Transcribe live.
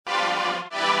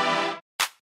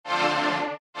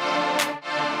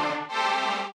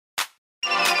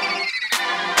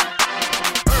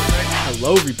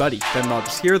Hello everybody, Ben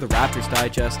Rogers here, the Raptors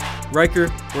Digest.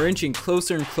 Riker, we're inching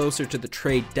closer and closer to the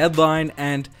trade deadline,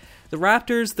 and the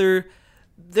Raptors,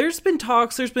 there's been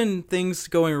talks, there's been things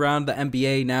going around the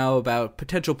NBA now about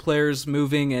potential players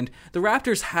moving, and the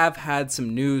Raptors have had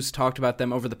some news talked about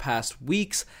them over the past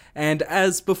weeks, and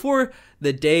as before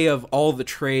the day of all the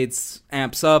trades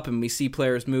amps up and we see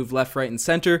players move left, right, and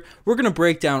center, we're going to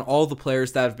break down all the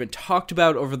players that have been talked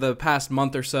about over the past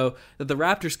month or so that the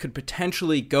Raptors could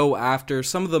potentially go after.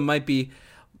 Some of them might be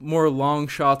more long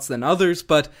shots than others,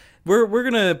 but we're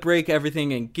going to break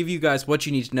everything and give you guys what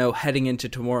you need to know heading into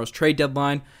tomorrow's trade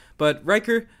deadline. But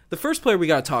Riker, the first player we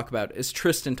got to talk about is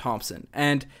Tristan Thompson,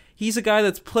 and he's a guy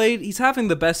he's having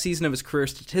the best season of his career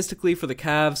statistically for the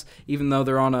Cavs, even though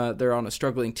they're on a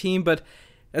struggling team. But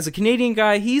as a Canadian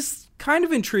guy, he's kind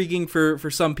of intriguing for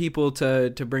some people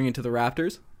to bring into the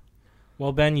Raptors.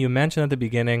 Well, Ben, you mentioned at the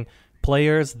beginning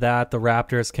players that the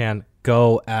Raptors can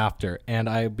go after, and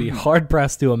I'd be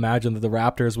hard-pressed to imagine that the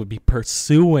Raptors would be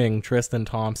pursuing Tristan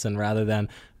Thompson rather than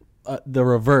the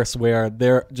reverse, where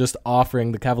the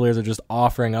Cavaliers are just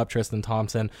offering up Tristan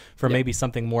Thompson for maybe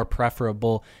something more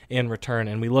preferable in return.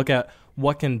 And we look at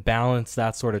what can balance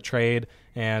that sort of trade,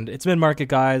 and it's mid-market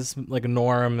guys like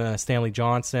Norm, Stanley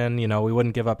Johnson. We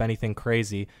wouldn't give up anything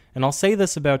crazy. And I'll say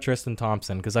this about Tristan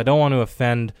Thompson because I don't want to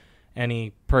offend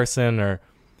any person, or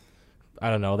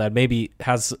I don't know, that maybe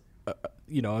has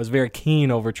is very keen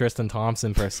over Tristan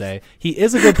Thompson per se. He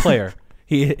is a good player.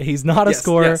 He's not a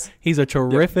scorer. Yes. He's a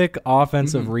terrific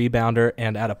offensive rebounder,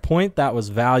 and at a point that was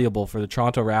valuable for the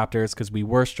Toronto Raptors because we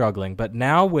were struggling. But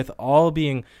now, with all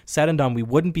being said and done, we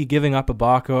wouldn't be giving up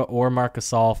Ibaka or Marc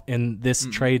Gasol in this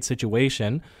trade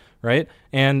situation, right?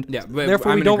 And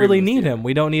therefore, we don't really need him.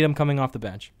 We don't need him coming off the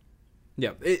bench.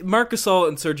 Yeah, Marc Gasol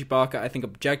and Serge Ibaka, I think,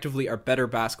 objectively are better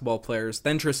basketball players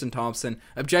than Tristan Thompson,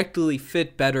 objectively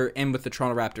fit better in with the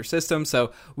Toronto Raptors system,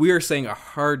 so we are saying a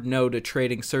hard no to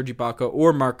trading Serge Ibaka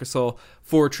or Marc Gasol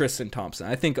for Tristan Thompson.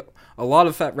 I think a lot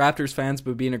of Raptors fans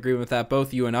would be in agreement with that,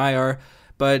 both you and I are,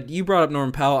 but you brought up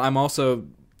Norman Powell. I'm also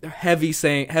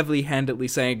heavily-handedly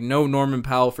saying no Norman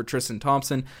Powell for Tristan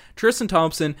Thompson. Tristan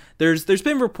Thompson, there's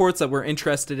been reports that we're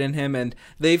interested in him, and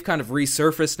they've kind of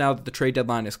resurfaced now that the trade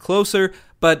deadline is closer,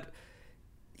 but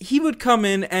he would come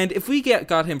in, and if we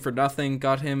got him for nothing,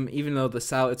 even though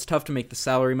it's tough to make the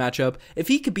salary match up, if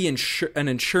he could be an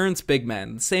insurance big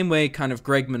man, the same way kind of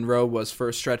Greg Monroe was for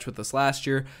a stretch with us last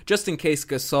year, just in case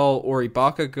Gasol or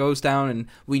Ibaka goes down and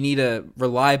we need a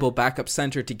reliable backup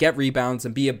center to get rebounds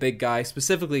and be a big guy,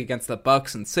 specifically against the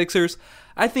Bucks and Sixers,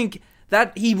 I think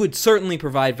that he would certainly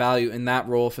provide value in that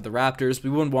role for the Raptors. We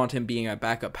wouldn't want him being a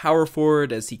backup power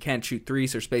forward as he can't shoot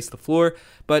threes or space the floor.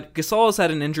 But Gasol has had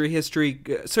an injury history.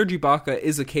 Serge Ibaka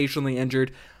is occasionally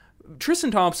injured. Tristan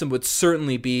Thompson would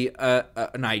certainly be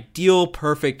an ideal,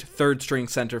 perfect third-string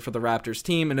center for the Raptors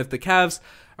team. And if the Cavs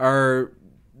are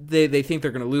they think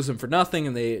they're going to lose him for nothing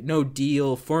and no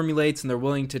deal formulates and they're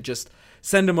willing to just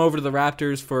send him over to the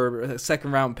Raptors for a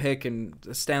second-round pick and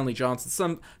Stanley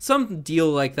Johnson, some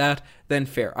deal like that, then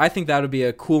fair. I think that would be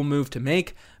a cool move to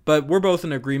make, but we're both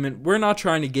in agreement. We're not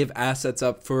trying to give assets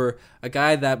up for a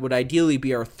guy that would ideally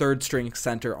be our third-string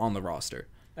center on the roster.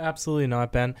 Absolutely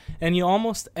not, Ben. And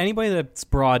anybody that's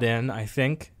brought in, I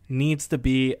think, needs to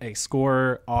be a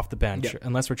scorer off the bench,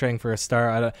 unless we're trading for a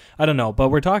star. I don't know, but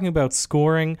we're talking about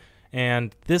scoring,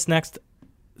 and this next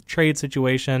trade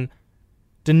situation,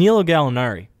 Danilo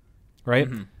Gallinari, right?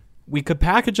 We could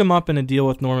package him up in a deal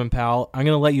with Norman Powell. I'm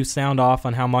going to let you sound off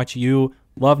on how much you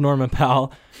love Norman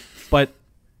Powell, but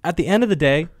at the end of the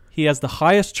day, he has the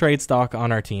highest trade stock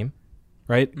on our team,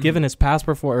 right? Given his past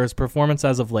his performance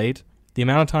as of late, the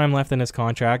amount of time left in his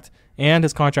contract, and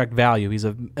his contract value. He's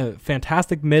a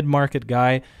fantastic mid-market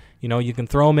guy. You can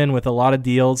throw him in with a lot of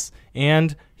deals,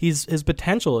 and his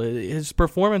potential, his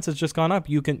performance has just gone up.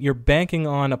 You're banking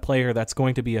on a player that's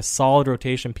going to be a solid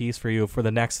rotation piece for you for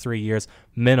the next 3 years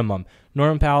minimum.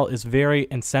 Norman Powell is very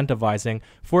incentivizing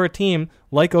for a team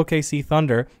like OKC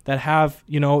Thunder that have,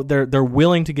 they're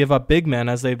willing to give up big men,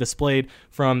 as they've displayed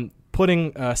from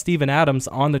putting Steven Adams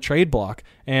on the trade block.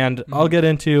 And I'll get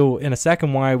into in a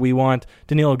second why we want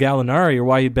Danilo Gallinari or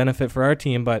why he'd benefit for our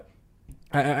team, but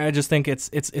I just think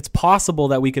it's possible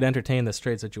that we could entertain this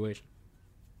trade situation.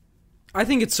 I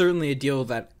think it's certainly a deal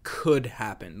that could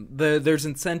happen. There's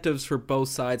incentives for both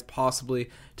sides possibly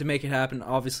to make it happen.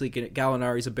 Obviously,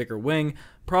 Gallinari's a bigger wing,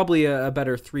 probably a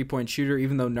better three-point shooter,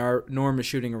 even though Norm is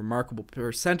shooting a remarkable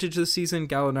percentage this season.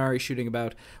 Gallinari shooting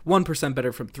about 1%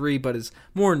 better from three, but is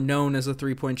more known as a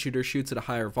three-point shooter, shoots at a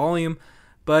higher volume.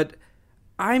 But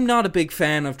I'm not a big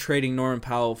fan of trading Norman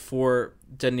Powell for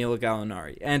Danilo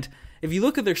Gallinari. And if you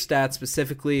look at their stats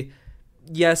specifically,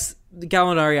 yes,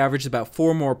 Gallinari averaged about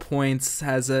 4 more points,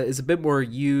 is a bit more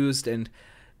used, and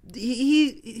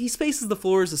he spaces the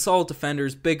floor as a solid defender,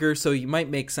 is bigger, so he might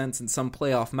make sense in some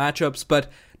playoff matchups.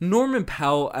 But Norman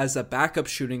Powell as a backup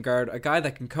shooting guard, a guy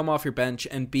that can come off your bench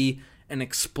and be an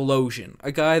explosion,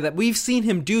 a guy that we've seen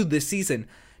him do this season,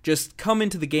 just come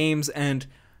into the games and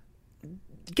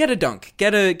get a dunk,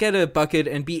 get a bucket,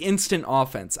 and be instant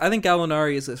offense. I think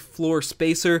Gallinari is a floor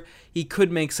spacer. He could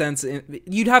make sense.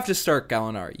 You'd have to start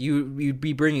Gallinari. You'd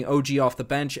be bringing OG off the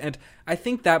bench, and I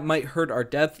think that might hurt our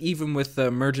depth, even with the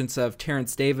emergence of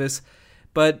Terrence Davis.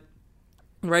 But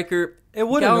Riker, it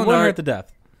wouldn't hurt the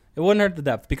depth. It wouldn't hurt the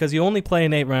depth because you only play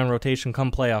an 8-round rotation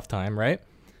come playoff time, right?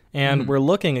 And we're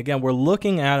looking at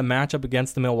a matchup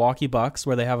against the Milwaukee Bucks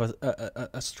where they have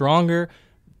a stronger,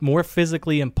 more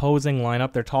physically imposing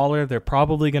lineup. They're taller. They're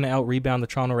probably going to out-rebound the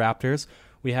Toronto Raptors.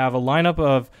 We have a lineup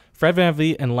of Fred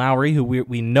VanVleet and Lowry, who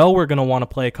we know we're going to want to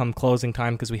play come closing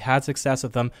time because we had success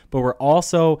with them, but we're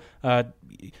also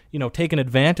taken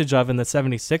advantage of in the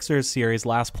 76ers series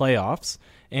last playoffs.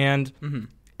 And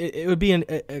it would be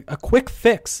a quick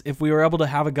fix if we were able to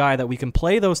have a guy that we can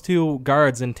play those two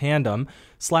guards in tandem,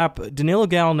 slap Danilo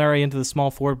Gallinari into the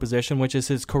small forward position, which is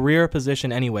his career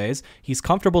position anyways. He's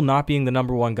comfortable not being the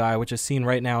number one guy, which is seen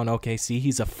right now in OKC.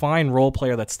 He's a fine role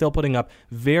player that's still putting up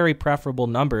very preferable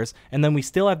numbers, and then we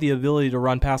still have the ability to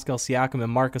run Pascal Siakam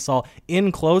and Marc Gasol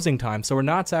in closing time, so we're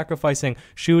not sacrificing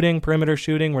shooting, perimeter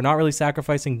shooting. We're not really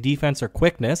sacrificing defense or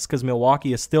quickness because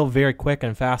Milwaukee is still very quick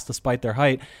and fast despite their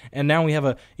height, and now we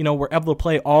have we're able to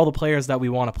play all the players that we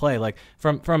want to play. Like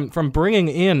from bringing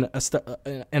in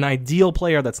an ideal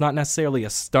player that's not necessarily a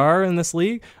star in this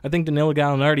league, I think Danilo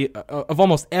Gallinari of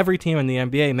almost every team in the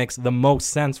NBA makes the most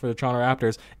sense for the Toronto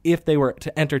Raptors if they were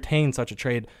to entertain such a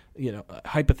trade, a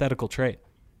hypothetical trade.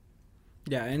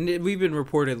 Yeah, and we've been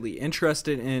reportedly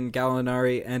interested in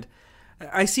Gallinari, and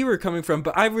I see where you're coming from,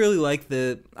 but I really like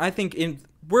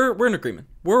we're in agreement.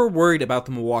 We're worried about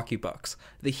the Milwaukee Bucks.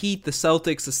 The Heat, the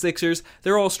Celtics, the Sixers,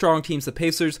 they're all strong teams. The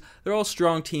Pacers, they're all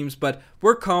strong teams, but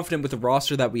we're confident with the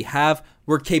roster that we have,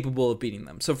 we're capable of beating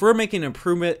them. So if we're making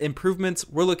improvements,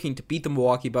 we're looking to beat the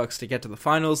Milwaukee Bucks to get to the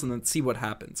finals and then see what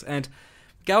happens. And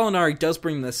Gallinari does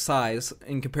bring this size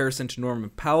in comparison to Norman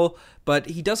Powell, but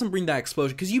he doesn't bring that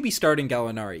explosion because you'd be starting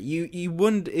Gallinari. You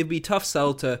wouldn't. It'd be a tough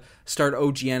sell to start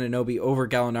OG Anunoby over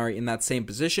Gallinari in that same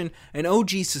position, and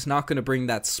OG's just not going to bring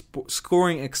that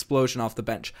scoring explosion off the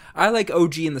bench. I like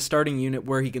OG in the starting unit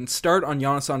where he can start on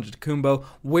Giannis Antetokounmpo,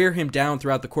 wear him down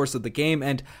throughout the course of the game,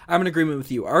 and I'm in agreement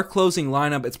with you. Our closing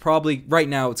lineup, it's probably right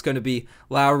now it's going to be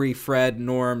Lowry, Fred,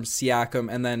 Norm,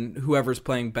 Siakam, and then whoever's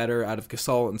playing better out of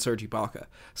Gasol and Serge Ibaka.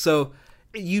 So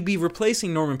you'd be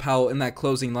replacing Norman Powell in that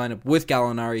closing lineup with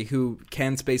Gallinari, who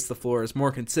can space the floor, is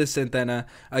more consistent than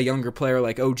a younger player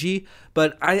like OG.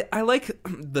 But I like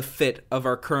the fit of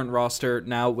our current roster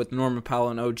now with Norman Powell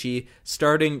and OG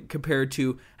starting compared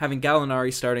to having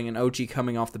Gallinari starting and OG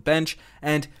coming off the bench.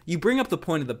 And you bring up the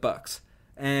point of the Bucks.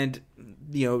 And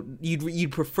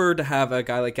you'd prefer to have a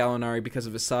guy like Gallinari because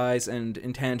of his size and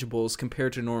intangibles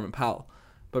compared to Norman Powell.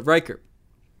 But Riker,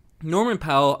 Norman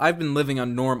Powell, I've been living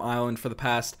on Norm Island for the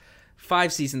past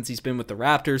 5 seasons. He's been with the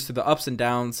Raptors through the ups and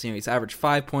downs. He's averaged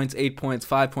 5 points, 8 points,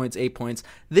 5 points, 8 points.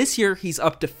 This year, he's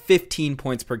up to 15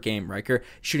 points per game, Riker.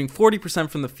 Shooting 40%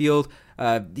 from the field.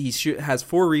 He has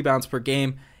 4 rebounds per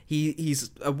game. He's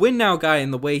a win-now guy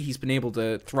in the way he's been able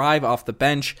to thrive off the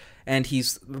bench, and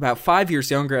he's about 5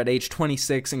 years younger at age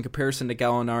 26 in comparison to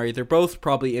Gallinari. They're both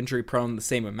probably injury-prone the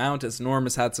same amount, as Norm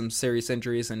has had some serious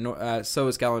injuries, and so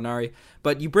has Gallinari.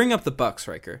 But you bring up the Bucks,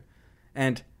 Riker,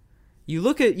 and you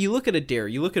look at a deer,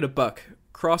 you look at a buck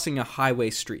crossing a highway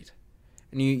street,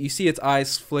 and you see its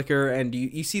eyes flicker, and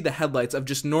you see the headlights of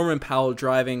just Norman Powell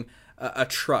driving a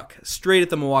truck straight at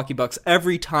the Milwaukee Bucks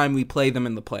every time we play them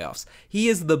in the playoffs. He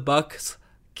is the Bucks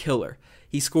killer.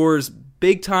 He scores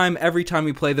big time every time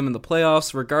we play them in the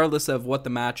playoffs, regardless of what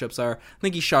the matchups are. I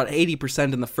think he shot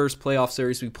 80% in the first playoff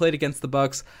series we played against the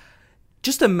Bucks.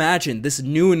 Just imagine this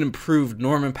new and improved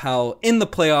Norman Powell in the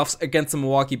playoffs against the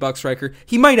Milwaukee Bucks striker.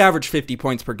 He might average 50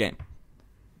 points per game.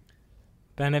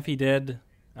 Ben, if he did,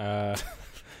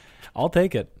 I'll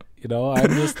take it.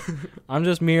 I'm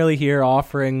just merely here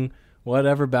offering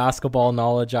whatever basketball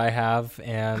knowledge I have,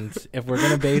 and if we're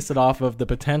going to base it off of the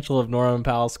potential of Norman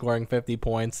Powell scoring 50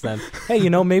 points, then, hey,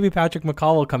 maybe Patrick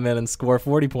McCaw will come in and score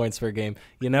 40 points per game.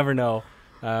 You never know.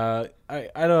 I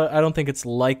don't think it's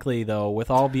likely, though,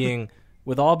 with all being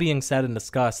said and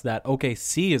discussed, that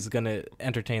OKC is going to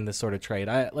entertain this sort of trade.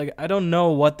 I don't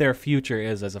know what their future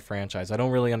is as a franchise. I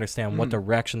don't really understand what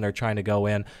direction they're trying to go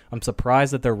in. I'm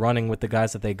surprised that they're running with the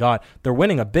guys that they got. They're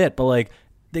winning a bit, but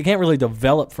they can't really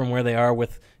develop from where they are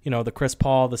with, the Chris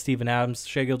Paul, the Steven Adams,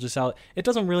 Shai Gilgeous-Alexander. It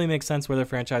doesn't really make sense where their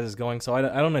franchise is going, so I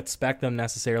don't expect them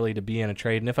necessarily to be in a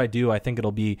trade. And if I do, I think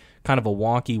it'll be kind of a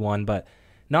wonky one, but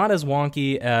not as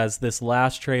wonky as this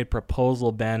last trade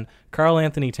proposal, Ben.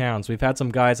 Karl-Anthony Towns. We've had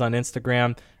some guys on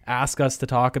Instagram ask us to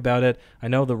talk about it. I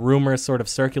know the rumors sort of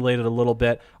circulated a little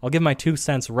bit. I'll give my 2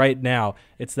 cents right now.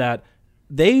 It's that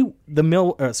the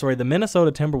Minnesota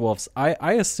Timberwolves,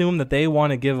 I assume that they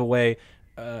want to give away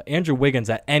Andrew Wiggins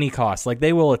at any cost. Like,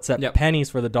 they will accept pennies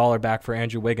for the dollar back for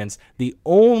Andrew Wiggins. The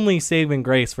only saving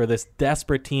grace for this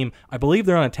desperate team, I believe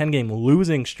they're on a 10-game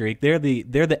losing streak. They're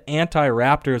the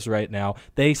anti-Raptors right now.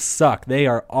 They suck. They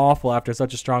are awful after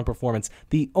such a strong performance.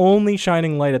 The only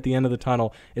shining light at the end of the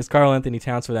tunnel is Karl-Anthony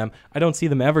Towns for them. I don't see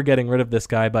them ever getting rid of this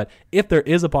guy, but if there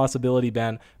is a possibility,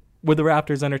 Ben, would the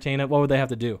Raptors entertain it? What would they have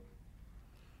to do?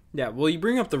 Yeah, well, you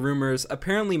bring up the rumors.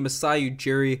 Apparently, Masai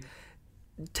Ujiri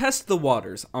test the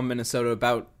waters on Minnesota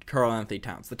about Karl-Anthony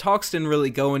Towns. The talks didn't really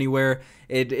go anywhere.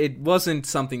 It wasn't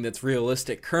something that's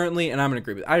realistic currently, and I'm going to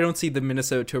agree with it. I don't see the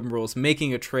Minnesota Timberwolves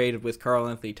making a trade with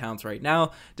Karl-Anthony Towns right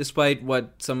now, despite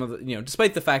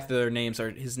despite the fact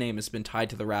that his name has been tied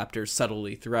to the Raptors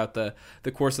subtly throughout the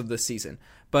course of this season.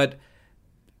 But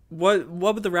what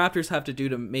would the Raptors have to do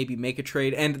to maybe make a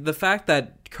trade? And the fact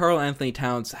that Karl-Anthony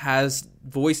Towns has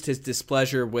voiced his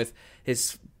displeasure with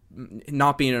his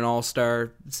not being an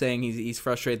all-star, saying he's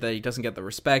frustrated that he doesn't get the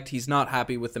respect. He's not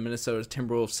happy with the Minnesota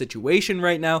Timberwolves situation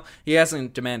right now. He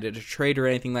hasn't demanded a trade or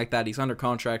anything like that. He's under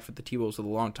contract for the T-Wolves for a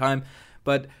long time.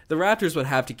 But the Raptors would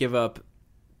have to give up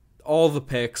all the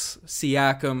picks,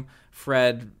 Siakam,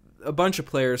 Fred, a bunch of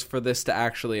players for this to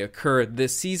actually occur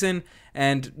this season.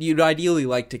 And you'd ideally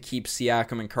like to keep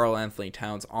Siakam and Karl-Anthony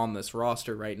Towns on this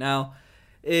roster right now.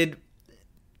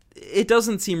 It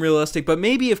doesn't seem realistic, but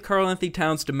maybe if Karl-Anthony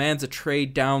Towns demands a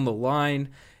trade down the line,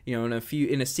 in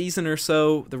a season or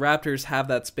so, the Raptors have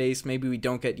that space. Maybe we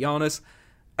don't get Giannis.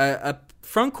 A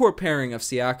front court pairing of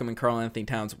Siakam and Karl-Anthony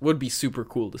Towns would be super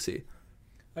cool to see.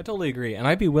 I totally agree, and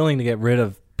I'd be willing to get rid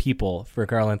of people for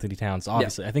Karl-Anthony Towns.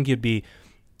 Obviously, I think you'd be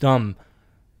dumb,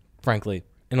 frankly,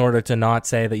 in order to not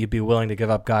say that you'd be willing to give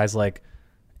up guys like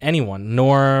anyone,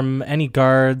 Norm, any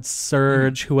guards,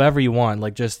 Serge, whoever you want,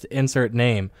 like just insert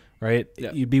name, right?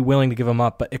 Yeah. You'd be willing to give him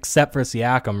up, but except for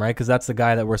Siakam, right? Because that's the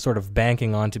guy that we're sort of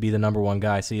banking on to be the number one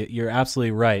guy. So you're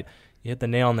absolutely right. You hit the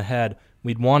nail on the head.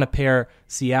 We'd want to pair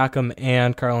Siakam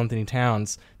and Karl-Anthony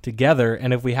Towns together,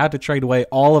 and if we had to trade away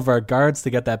all of our guards to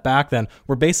get that back, then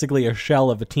we're basically a shell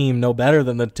of a team no better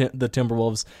than the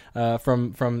Timberwolves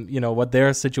from what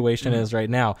their situation is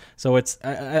right now. So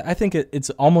I think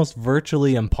it's almost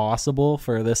virtually impossible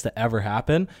for this to ever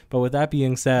happen. But with that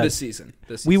being said, this season.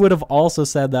 We would have also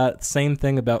said that same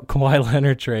thing about Kawhi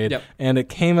Leonard trade, and it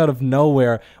came out of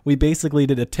nowhere. We basically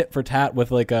did a tit for tat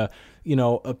with like a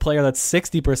player that's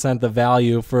 60% the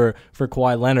value for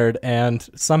Kawhi Leonard, and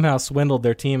somehow swindled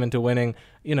their team into winning,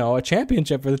 a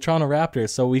championship for the Toronto Raptors.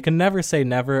 So we can never say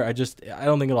never. I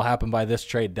don't think it'll happen by this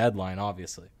trade deadline,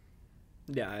 obviously.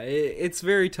 Yeah, it's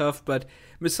very tough, but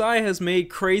Masai has made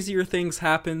crazier things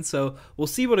happen, so we'll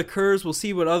see what occurs. We'll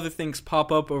see what other things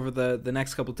pop up over the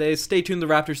next couple of days. Stay tuned to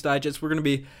the Raptors Digest. We're going to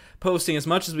be posting as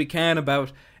much as we can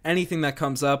about anything that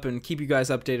comes up and keep you guys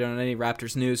updated on any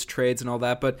Raptors news, trades, and all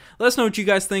that. But let us know what you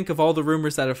guys think of all the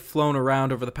rumors that have flown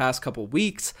around over the past couple of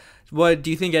weeks. What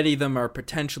do you think any of them are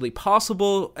potentially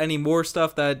possible? Any more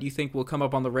stuff that you think will come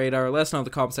up on the radar? Let us know in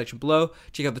the comment section below.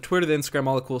 Check out the Twitter, the Instagram,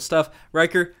 all the cool stuff.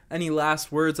 Riker, any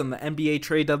last words on the NBA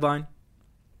trade deadline?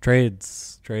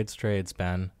 Trades,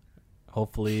 Ben.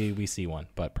 Hopefully we see one,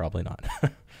 but probably not.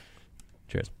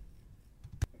 Cheers.